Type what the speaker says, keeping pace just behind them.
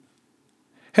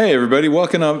Hey everybody,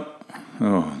 welcome up.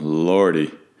 Oh,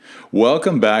 Lordy.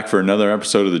 Welcome back for another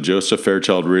episode of the Joseph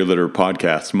Fairchild Realtor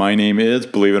Podcast. My name is,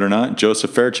 believe it or not,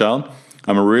 Joseph Fairchild.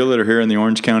 I'm a realtor here in the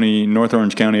North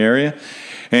Orange County area.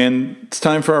 And it's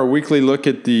time for our weekly look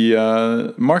at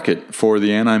the market for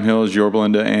the Anaheim Hills, Yorba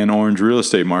Linda, and Orange real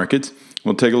estate markets.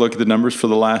 We'll take a look at the numbers for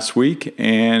the last week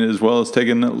and as well as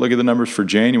taking a look at the numbers for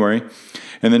January.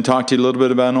 And then talk to you a little bit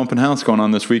about an open house going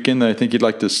on this weekend that I think you'd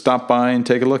like to stop by and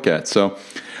take a look at. So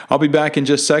I'll be back in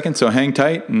just a second, so hang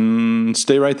tight and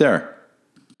stay right there.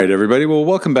 All right, everybody. Well,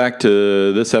 welcome back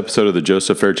to this episode of the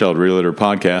Joseph Fairchild Realtor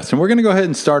Podcast. And we're going to go ahead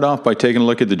and start off by taking a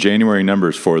look at the January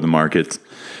numbers for the markets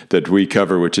that we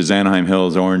cover, which is Anaheim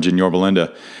Hills, Orange, and Yorba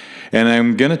Linda. And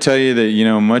I'm going to tell you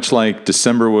that, much like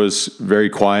December was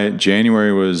very quiet,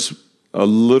 January was a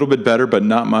little bit better, but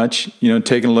not much.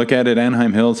 Taking a look at it,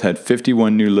 Anaheim Hills had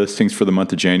 51 new listings for the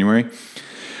month of January,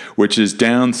 which is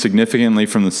down significantly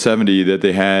from the 70 that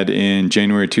they had in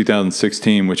January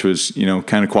 2016, which was,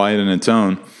 kind of quiet in its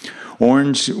own.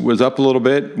 Orange was up a little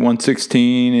bit,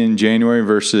 116 in January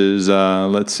versus,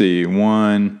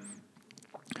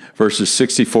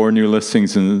 64 new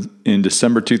listings in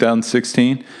December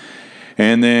 2016.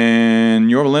 And then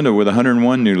Yorba Linda with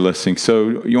 101 new listings.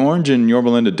 So Orange and Yorba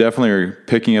Linda definitely are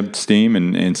picking up steam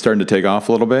and starting to take off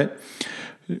a little bit.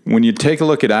 When you take a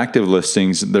look at active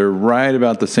listings, they're right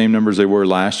about the same numbers they were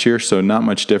last year, so not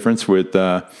much difference with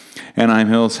Anaheim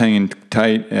Hills hanging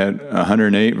tight at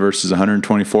 108 versus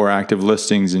 124 active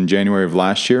listings in January of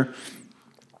last year.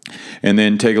 And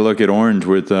then take a look at Orange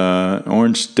with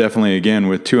Orange definitely, again,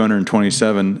 with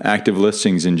 227 active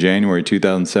listings in January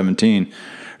 2017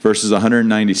 versus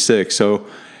 196.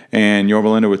 And Yorba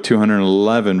Linda with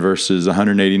 211 versus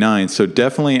 189. So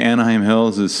definitely Anaheim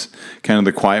Hills is kind of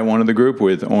the quiet one of the group,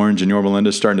 with Orange and Yorba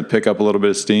Linda starting to pick up a little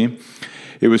bit of steam.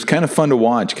 It was kind of fun to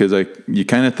watch because you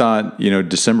kind of thought,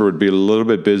 December would be a little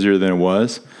bit busier than it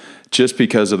was, just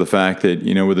because of the fact that,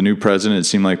 with the new president, it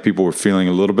seemed like people were feeling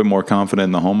a little bit more confident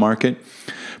in the home market,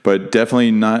 but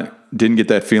definitely didn't get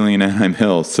that feeling in Anaheim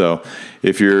Hills. So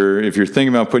if you're thinking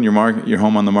about putting your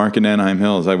home on the market in Anaheim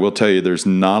Hills, I will tell you there's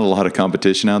not a lot of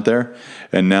competition out there,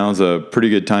 and now's a pretty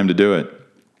good time to do it.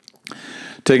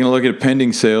 Taking a look at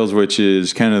pending sales, which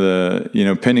is kind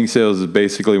of pending sales is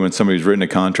basically when somebody's written a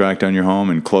contract on your home,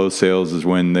 and closed sales is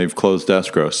when they've closed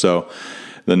escrow. So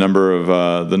the number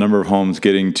of homes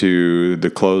getting to the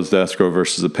closed escrow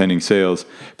versus the pending sales.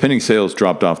 Pending sales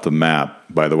dropped off the map,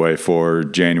 by the way, for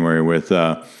January, with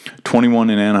 21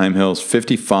 in Anaheim Hills,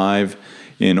 55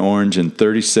 in Orange, and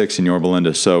 36 in Yorba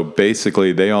Linda. So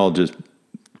basically, they all just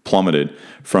plummeted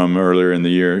from earlier in the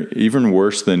year, even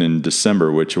worse than in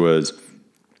December, which was,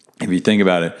 if you think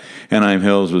about it, Anaheim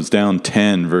Hills was down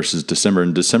 10 versus December,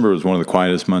 and December was one of the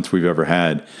quietest months we've ever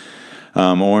had.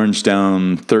 Orange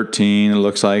down 13, it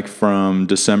looks like, from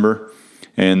December.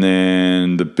 And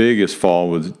then the biggest fall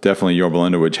was definitely Yorba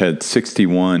Linda, which had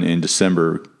 61 in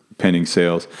December pending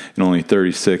sales and only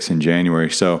 36 in January.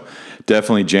 So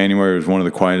definitely January was one of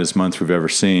the quietest months we've ever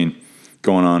seen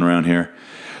going on around here.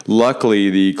 Luckily,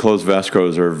 the closed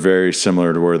escrows are very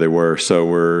similar to where they were,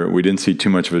 so we didn't see too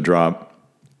much of a drop.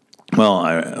 Well,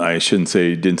 I shouldn't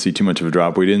say didn't see too much of a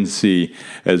drop. We didn't see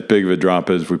as big of a drop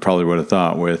as we probably would have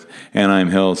thought, with Anaheim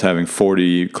Hills having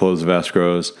 40 closed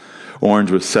escrows,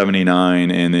 Orange with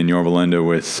 79, and then Yorba Linda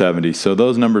with 70. So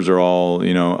those numbers are all,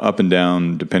 up and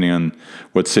down depending on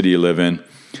what city you live in.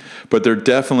 But they're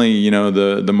definitely,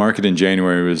 the market in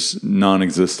January was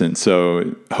non-existent.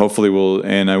 So hopefully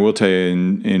and I will tell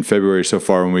you in February so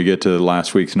far, when we get to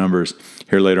last week's numbers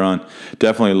here later on,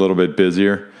 definitely a little bit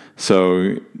busier.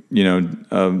 So,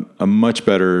 a much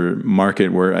better market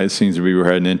where it seems to be we're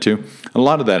heading into. A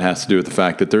lot of that has to do with the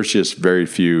fact that there's just very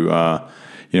few,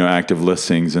 active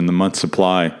listings, and the month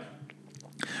supply,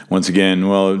 once again,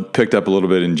 it picked up a little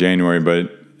bit in January, but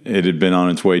it had been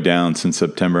on its way down since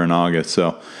September and August.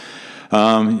 So,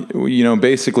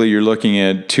 basically you're looking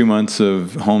at 2 months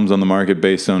of homes on the market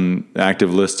based on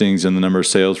active listings and the number of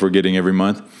sales we're getting every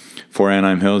month. For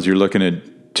Anaheim Hills, you're looking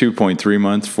at 2.3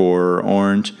 months for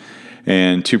Orange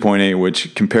and 2.8,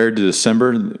 which compared to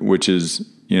December, which is,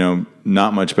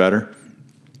 not much better,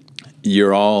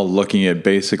 you're all looking at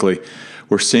basically,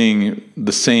 we're seeing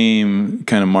the same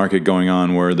kind of market going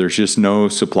on where there's just no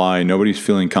supply. Nobody's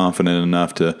feeling confident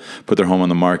enough to put their home on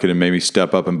the market and maybe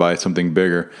step up and buy something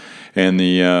bigger. And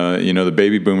the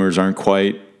baby boomers aren't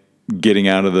quite getting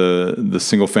out of the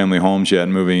single family homes yet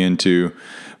and moving into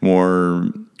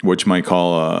more what you might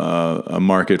call a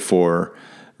market for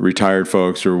retired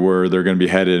folks, or where they're going to be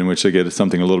headed, in which they get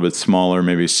something a little bit smaller,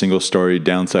 maybe single story,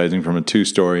 downsizing from a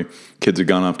 2-story. Kids have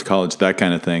gone off to college, that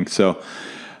kind of thing. So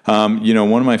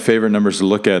One of my favorite numbers to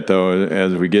look at, though,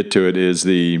 as we get to it, is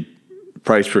the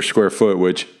price per square foot,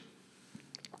 which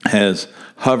has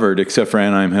hovered, except for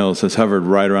Anaheim Hills, has hovered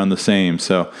right around the same.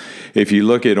 So if you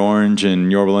look at Orange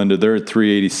and Yorba Linda, they're at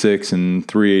 $386 and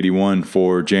 $381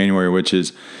 for January, which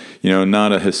is,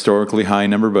 not a historically high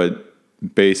number, but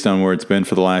based on where it's been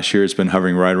for the last year, it's been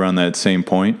hovering right around that same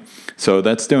point. So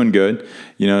that's doing good.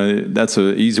 That's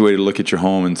an easy way to look at your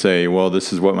home and say, well,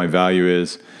 this is what my value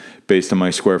is based on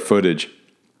my square footage.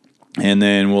 And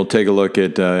then we'll take a look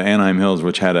at Anaheim Hills,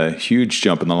 which had a huge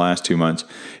jump in the last 2 months.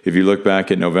 If you look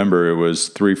back at November, it was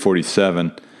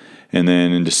 $347, and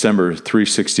then in December,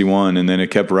 $361, and then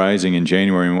it kept rising in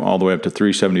January all the way up to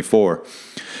 $374.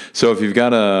 So if you've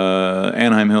got a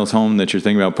Anaheim Hills home that you're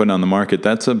thinking about putting on the market,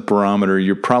 that's a barometer.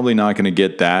 You're probably not going to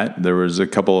get that. There was a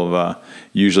couple of,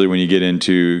 usually when you get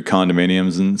into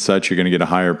condominiums and such, you're going to get a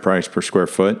higher price per square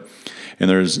foot. And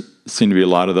there's seem to be a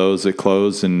lot of those that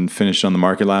closed and finished on the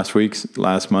market last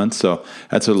month. So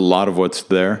that's a lot of what's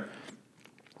there.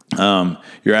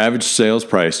 Your average sales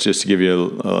price, just to give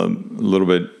you a little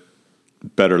bit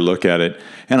better look at it,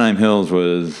 Anaheim Hills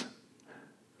was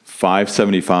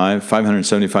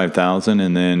 $575,000,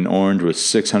 and then Orange was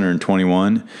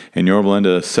 $621, and Yorba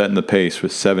Linda setting the pace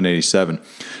with $787.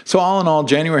 So all in all,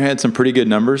 January had some pretty good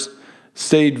numbers.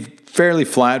 Stayed fairly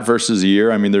flat versus a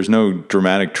year. I mean, there's no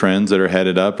dramatic trends that are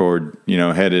headed up or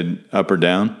headed up or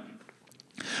down.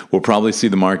 We'll probably see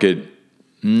the market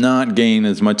not gain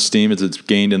as much steam as it's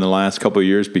gained in the last couple of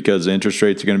years because interest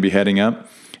rates are going to be heading up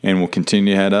and will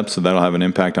continue to head up, so that'll have an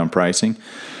impact on pricing.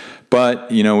 But,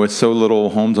 with so little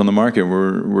homes on the market,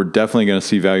 we're definitely going to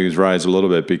see values rise a little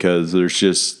bit because there's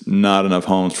just not enough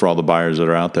homes for all the buyers that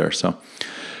are out there. So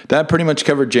that pretty much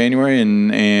covered January,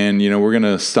 and we're going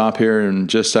to stop here in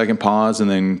just a second, pause, and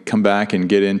then come back and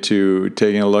get into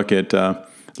taking a look at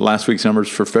last week's numbers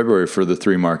for February for the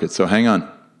three markets. So hang on.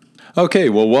 Okay,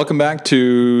 well, welcome back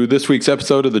to this week's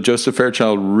episode of the Joseph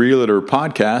Fairchild Realtor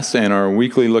Podcast and our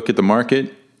weekly look at the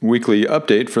market, weekly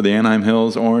update for the Anaheim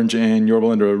Hills, Orange, and Yorba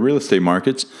Linda real estate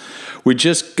markets. We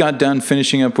just got done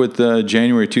finishing up with the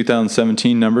January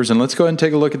 2017 numbers, and let's go ahead and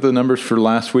take a look at the numbers for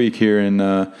last week here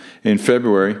in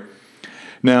February.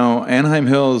 Now, Anaheim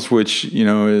Hills, which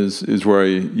is where I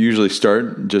usually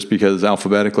start, just because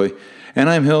alphabetically,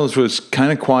 Anaheim Hills was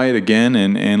kind of quiet again,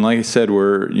 and like I said,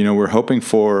 we're hoping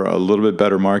for a little bit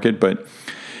better market. But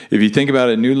if you think about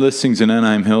it, new listings in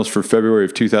Anaheim Hills for February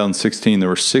of 2016, there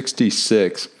were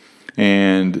 66,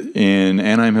 and in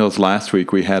Anaheim Hills last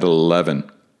week we had 11.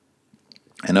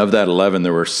 And of that 11,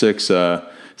 there were 6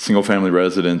 single-family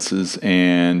residences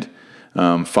and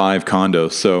 5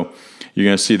 condos. So you're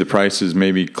going to see the prices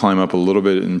maybe climb up a little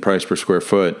bit in price per square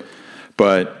foot.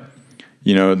 But,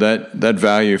 that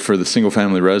value for the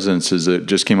single-family residences that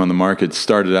just came on the market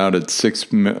started out at a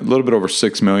little bit over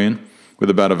 $6 million, with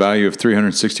about a value of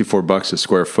 $364 a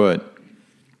square foot.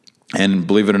 And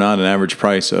believe it or not, an average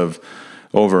price of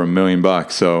over $1 million.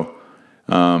 So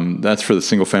that's for the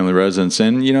single-family residence,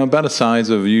 and about a size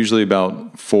of usually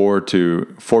about 4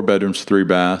 bedrooms, 3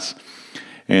 baths,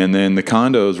 and then the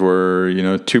condos were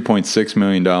 $2.6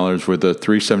 million with a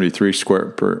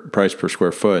 $373 price per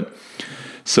square foot.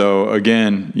 So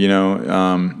again,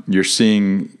 you're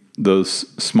seeing those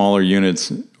smaller units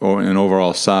in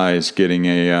overall size getting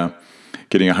a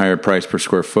higher price per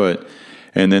square foot.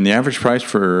 And then the average price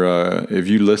for if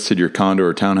you listed your condo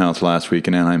or townhouse last week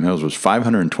in Anaheim Hills was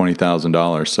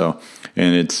 $520,000. So,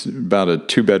 and it's about a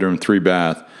 2-bedroom,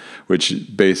 3-bath,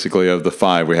 which basically of the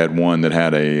 5, we had one that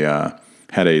had a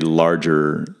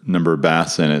larger number of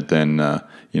baths in it than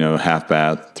half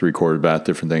bath, 3/4 bath,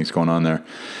 different things going on there.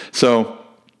 So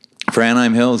for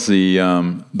Anaheim Hills, the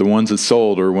ones that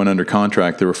sold or went under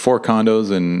contract, there were 4 condos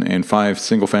and 5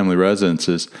 single-family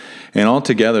residences. And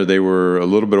altogether, they were a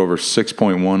little bit over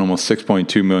 $6.1, almost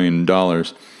 $6.2 million,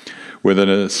 with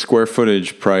a square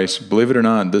footage price. Believe it or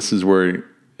not, this is where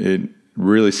it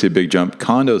really see a big jump.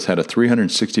 Condos had a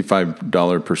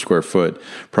 $365 per square foot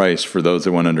price for those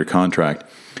that went under contract,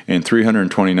 and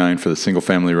 $329 for the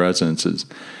single-family residences.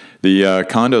 The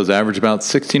condos average about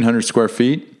 1,600 square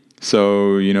feet.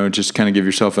 So, just kind of give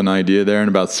yourself an idea there, and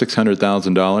about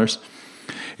 $600,000.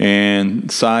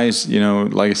 And size,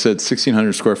 like I said,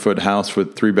 1,600 square foot house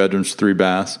with 3 bedrooms, 3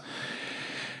 baths.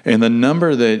 And the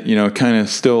number that, kind of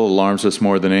still alarms us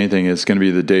more than anything is going to be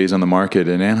the days on the market.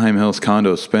 And Anaheim Hills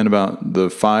condos spent about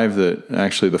the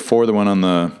 4 that went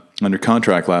under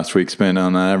contract last week spent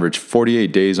on average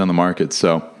 48 days on the market.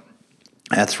 So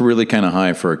that's really kind of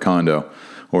high for a condo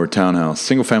or a townhouse.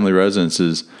 Single family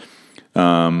residences,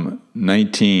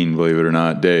 19, believe it or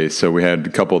not, days. So we had a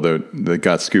couple that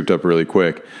got scooped up really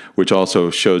quick, which also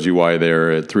shows you why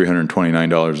they're at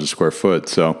 $329 a square foot.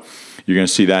 So you're going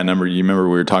to see that number. You remember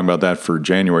we were talking about that for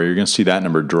January. You're going to see that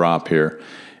number drop here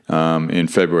in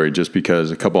February, just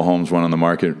because a couple homes went on the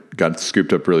market, got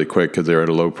scooped up really quick because they were at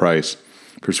a low price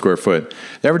per square foot.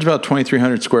 They average about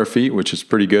 2,300 square feet, which is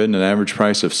pretty good, and an average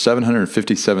price of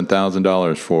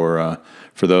 $757,000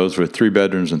 for those with 3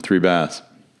 bedrooms and 3 baths.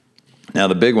 Now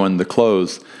the big one, the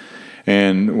close,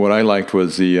 and what I liked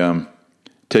was the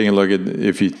taking a look at,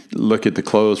 if you look at the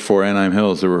close for Anaheim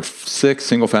Hills, there were 6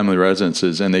 single-family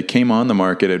residences, and they came on the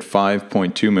market at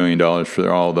 $5.2 million for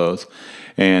all of those,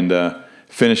 and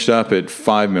finished up at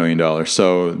 $5 million.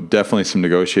 So definitely some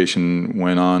negotiation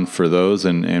went on for those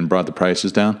and brought the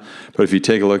prices down. But if you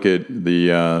take a look at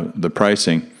the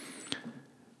pricing,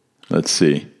 let's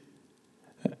see.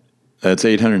 That's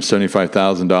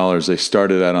 $875,000. They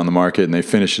started out on the market and they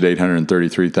finished at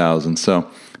 $833,000. So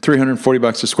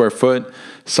 $340 a square foot.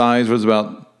 Size was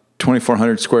about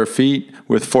 2,400 square feet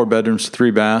with 4 bedrooms, 3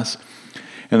 baths.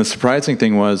 And the surprising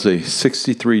thing was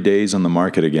 63 days on the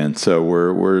market again. So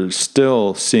we're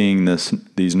still seeing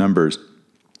these numbers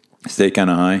stay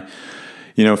kind of high.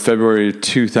 February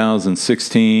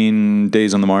 2016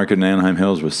 days on the market in Anaheim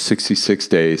Hills was 66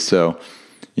 days. So,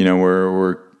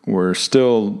 we're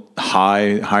still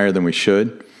higher than we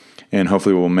should, and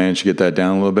hopefully we'll manage to get that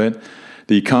down a little bit.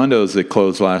 The condos that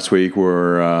closed last week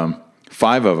were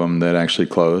 5 of them that actually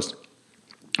closed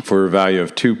for a value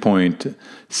of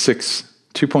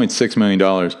 $2.6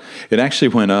 million. It actually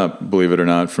went up, believe it or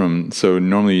not, so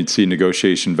normally you'd see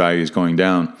negotiation values going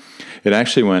down. It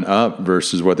actually went up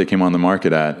versus what they came on the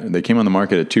market at. They came on the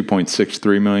market at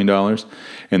 $2.63 million,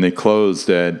 and they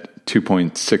closed at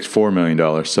 $2.64 million.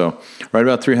 So right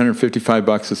about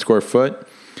 $355 a square foot,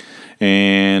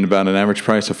 and about an average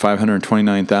price of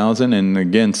 $529,000. And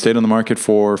again, stayed on the market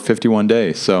for 51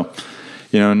 days. So,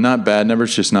 not bad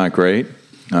numbers, just not great.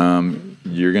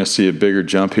 You're going to see a bigger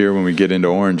jump here when we get into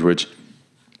Orange, which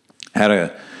had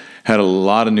a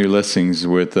lot of new listings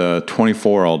with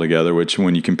 24 altogether, which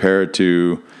when you compare it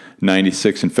to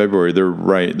 96 in February,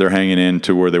 they're hanging in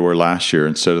to where they were last year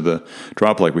instead of the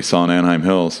drop like we saw in Anaheim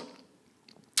Hills.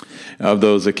 Of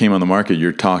those that came on the market,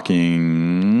 you're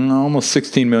talking almost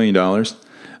 $16 million,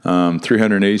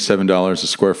 $387 a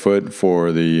square foot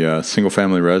for the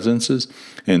single-family residences,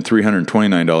 and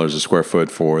 $329 a square foot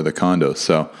for the condos.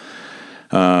 So,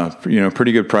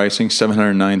 pretty good pricing.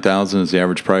 $709,000 is the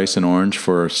average price in Orange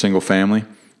for a single-family,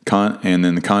 and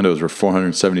then the condos were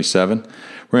 $477,000.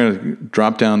 We're going to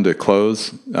drop down to close.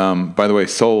 By the way,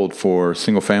 sold for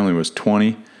single-family was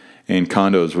 20. And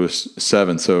condos was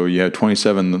 7. So you had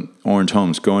 27 Orange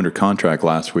homes go under contract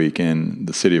last week in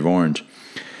the city of Orange.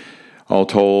 All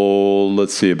told,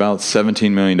 let's see, about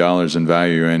 $17 million in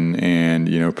value, and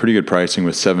pretty good pricing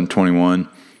with $721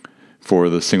 for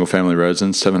the single family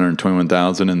residence,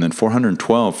 $721,000, and then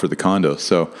 $412 for the condos.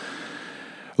 So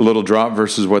a little drop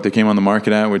versus what they came on the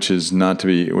market at, which is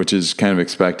kind of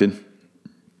expected.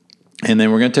 And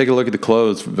then we're going to take a look at the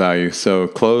closed value. So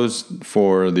closed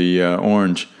for the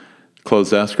Orange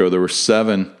closed escrow, there were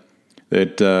 7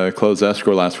 that closed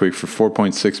escrow last week for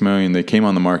 $4.6 million. They came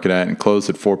on the market at and closed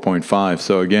at $4.5.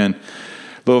 So again,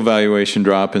 little valuation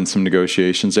drop in some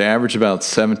negotiations. They averaged about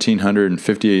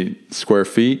 1,758 square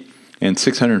feet and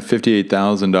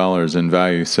 $658,000 in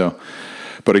value. So,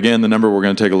 but again, the number we're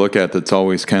going to take a look at that's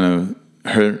always kind of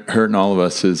hurting all of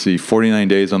us is the 49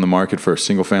 days on the market for a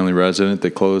single-family resident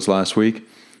that closed last week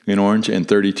in Orange, and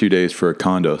 32 days for a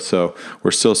condo. So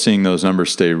we're still seeing those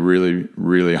numbers stay really,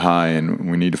 really high, and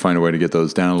we need to find a way to get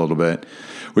those down a little bit,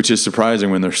 which is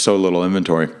surprising when there's so little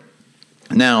inventory.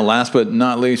 Now, last but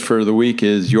not least for the week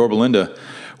is Yorba Linda,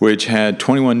 which had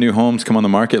 21 new homes come on the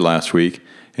market last week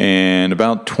and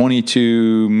about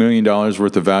 $22 million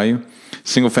worth of value.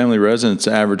 Single-family residents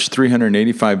averaged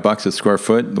 $385 a square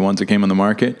foot, the ones that came on the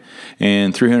market,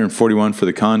 and $341 for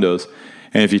the condos.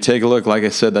 And if you take a look, like I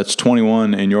said, that's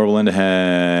 21, and Yorba Linda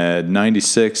had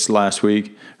 96 last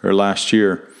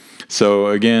year. So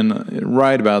again,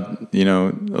 right about, a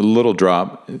little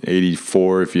drop,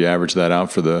 84 if you average that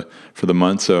out for the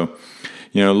month. So,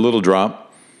 a little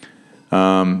drop.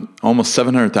 Almost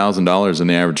 $700,000 in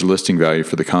the average listing value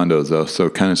for the condos, though. So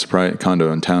kind of surprising, condo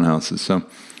and townhouses. So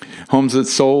homes that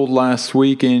sold last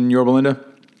week in Yorba Linda,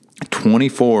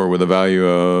 24 with a value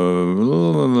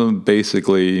of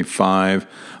basically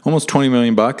almost $20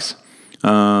 million.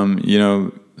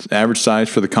 Average size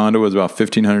for the condo was about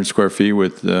 1,500 square feet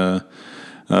with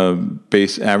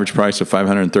base average price of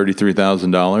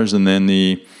 $533,000. And then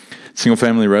the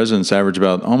Single-family residents average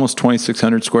about almost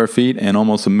 2,600 square feet and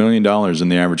almost $1 million in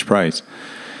the average price.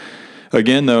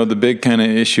 Again, though, the big kind of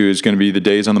issue is going to be the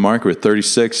days on the market, with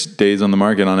 36 days on the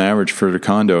market on average for the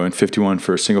condo and 51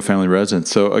 for a single-family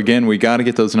residence. So, again, we got to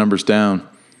get those numbers down,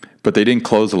 but they didn't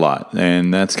close a lot,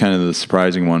 and that's kind of the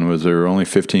surprising one, was there were only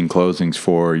 15 closings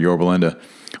for Yorba Linda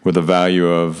with a value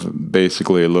of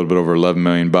basically a little bit over $11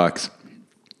 million.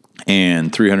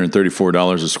 And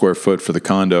 $334 a square foot for the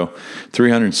condo,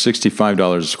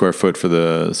 $365 a square foot for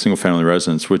the single-family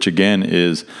residence, which, again,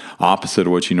 is opposite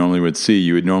of what you normally would see.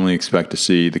 You would normally expect to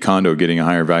see the condo getting a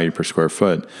higher value per square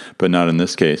foot, but not in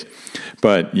this case.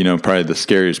 But, probably the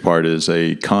scariest part is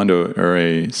a condo or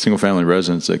a single-family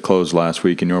residence that closed last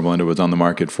week in Yorba Linda was on the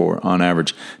market for, on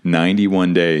average,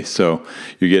 91 days. So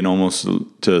you're getting almost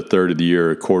to a third of the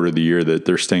year, a quarter of the year that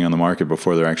they're staying on the market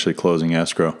before they're actually closing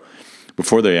escrow,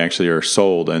 before they actually are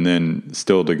sold, and then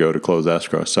still to go to close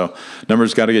escrow. So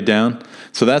numbers got to get down.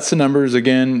 So that's the numbers.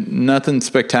 Again, nothing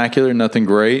spectacular, nothing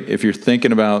great. If you're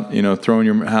thinking about, throwing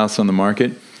your house on the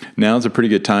market, now's a pretty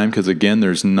good time, because again,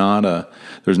 there's not a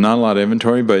lot of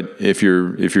inventory. But if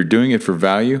you're doing it for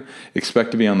value,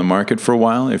 expect to be on the market for a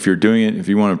while. If you're doing it, if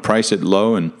you want to price it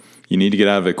low and you need to get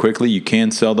out of it quickly, you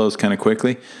can sell those kind of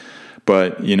quickly.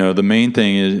 But the main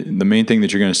thing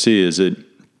that you're going to see is that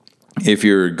if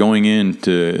you're going in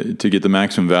to get the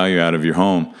maximum value out of your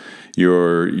home,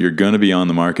 you're going to be on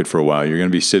the market for a while. You're going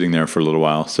to be sitting there for a little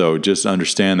while. So just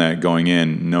understand that going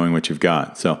in, knowing what you've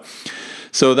got. So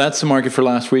that's the market for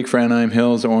last week for Anaheim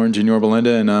Hills, Orange, and Yorba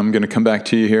Linda. And I'm going to come back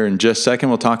to you here in just a second.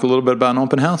 We'll talk a little bit about an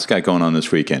open house got going on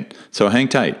this weekend. So hang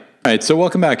tight. All right, so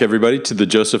welcome back, everybody, to the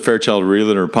Joseph Fairchild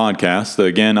Realtor Podcast.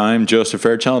 Again, I'm Joseph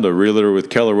Fairchild, a realtor with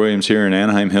Keller Williams here in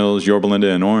Anaheim Hills, Yorba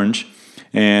Linda, and Orange.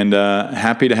 And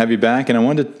happy to have you back. And I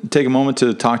wanted to take a moment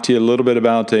to talk to you a little bit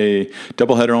about a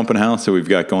doubleheader open house that we've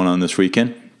got going on this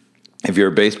weekend. If you're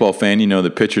a baseball fan, you know the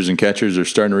pitchers and catchers are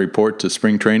starting to report to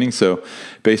spring training. So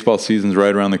baseball season's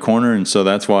right around the corner. And so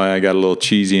that's why I got a little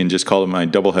cheesy and just called it my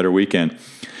doubleheader weekend.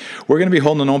 We're going to be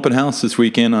holding an open house this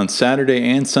weekend on Saturday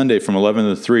and Sunday from 11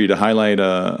 to 3 to highlight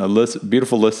a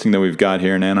beautiful listing that we've got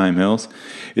here in Anaheim Hills.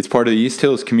 It's part of the East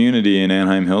Hills community in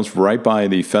Anaheim Hills, right by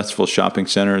the Festival Shopping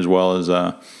Center, as well as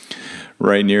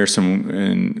right near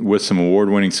with some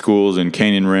award-winning schools in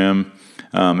Canyon Rim,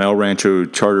 El Rancho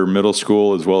Charter Middle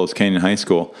School, as well as Canyon High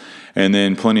School. And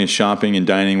then plenty of shopping and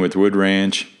dining with Wood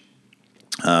Ranch,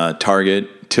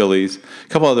 Target, Tilly's, a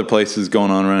couple other places going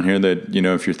on around here that,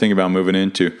 if you're thinking about moving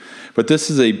into. But this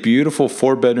is a beautiful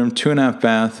 4-bedroom,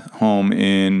 2.5-bath home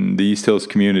in the East Hills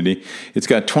community. It's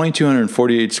got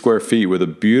 2,248 square feet with a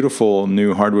beautiful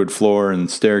new hardwood floor and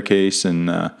staircase and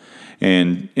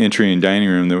entry and dining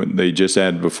room that they just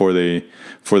added before they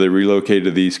relocated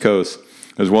to the East Coast,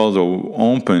 as well as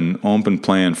an open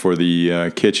plan for the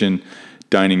kitchen,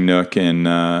 dining nook,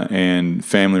 and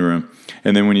family room.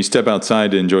 And then when you step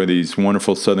outside to enjoy these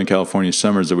wonderful Southern California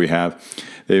summers that we have,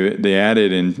 they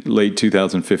added in late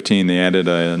 2015, they added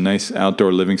a nice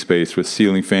outdoor living space with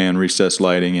ceiling fan, recessed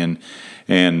lighting, and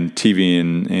TV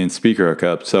and speaker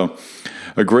hookup. So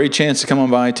a great chance to come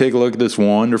on by, take a look at this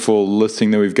wonderful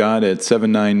listing that we've got at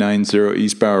 7990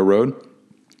 East Bower Road.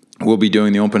 We'll be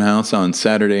doing the open house on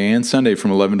Saturday and Sunday from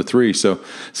 11 to 3. So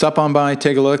stop on by,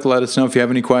 take a look, let us know if you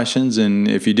have any questions. And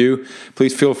if you do,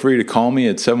 please feel free to call me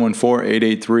at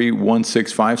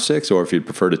 714-883-1656. Or if you'd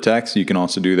prefer to text, you can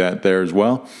also do that there as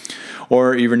well.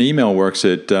 Or even email works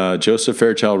at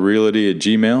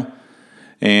josephfairchildrealty@gmail.com.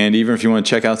 And even if you want to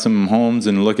check out some homes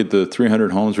and look at the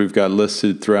 300 homes we've got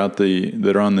listed throughout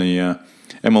that are on the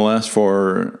MLS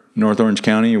for North Orange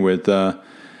County with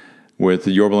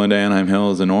Yorba Linda, Anaheim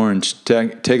Hills, and Orange,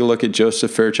 take a look at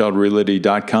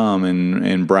josephfairchildrealty.com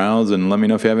and browse and let me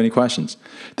know if you have any questions.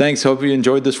 Thanks. Hope you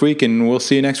enjoyed this week, and we'll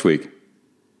see you next week.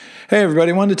 Hey,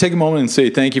 everybody. I wanted to take a moment and say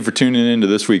thank you for tuning in to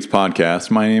this week's podcast.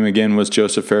 My name, again, was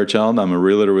Joseph Fairchild. I'm a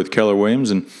realtor with Keller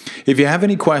Williams. And if you have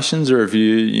any questions or if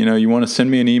you want to send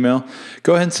me an email,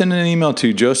 go ahead and send an email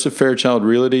to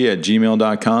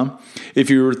josephfairchildrealty@gmail.com. If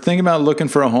you're thinking about looking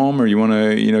for a home or you want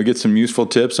to get some useful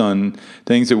tips on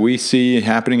things that we see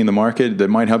happening in the market that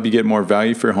might help you get more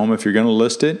value for your home if you're going to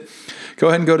list it, go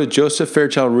ahead and go to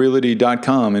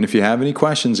josephfairchildrealty.com. And if you have any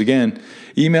questions, again,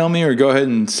 email me or go ahead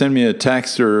and send me a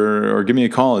text or give me a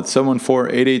call at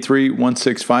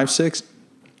 714-883-1656.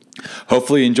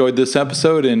 Hopefully you enjoyed this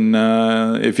episode, and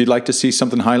if you'd like to see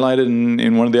something highlighted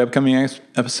in one of the upcoming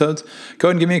episodes, go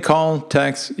ahead and give me a call,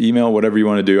 text, email, whatever you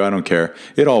want to do. I don't care.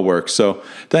 It all works. So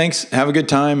thanks. Have a good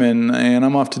time, and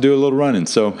I'm off to do a little running.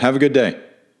 So have a good day.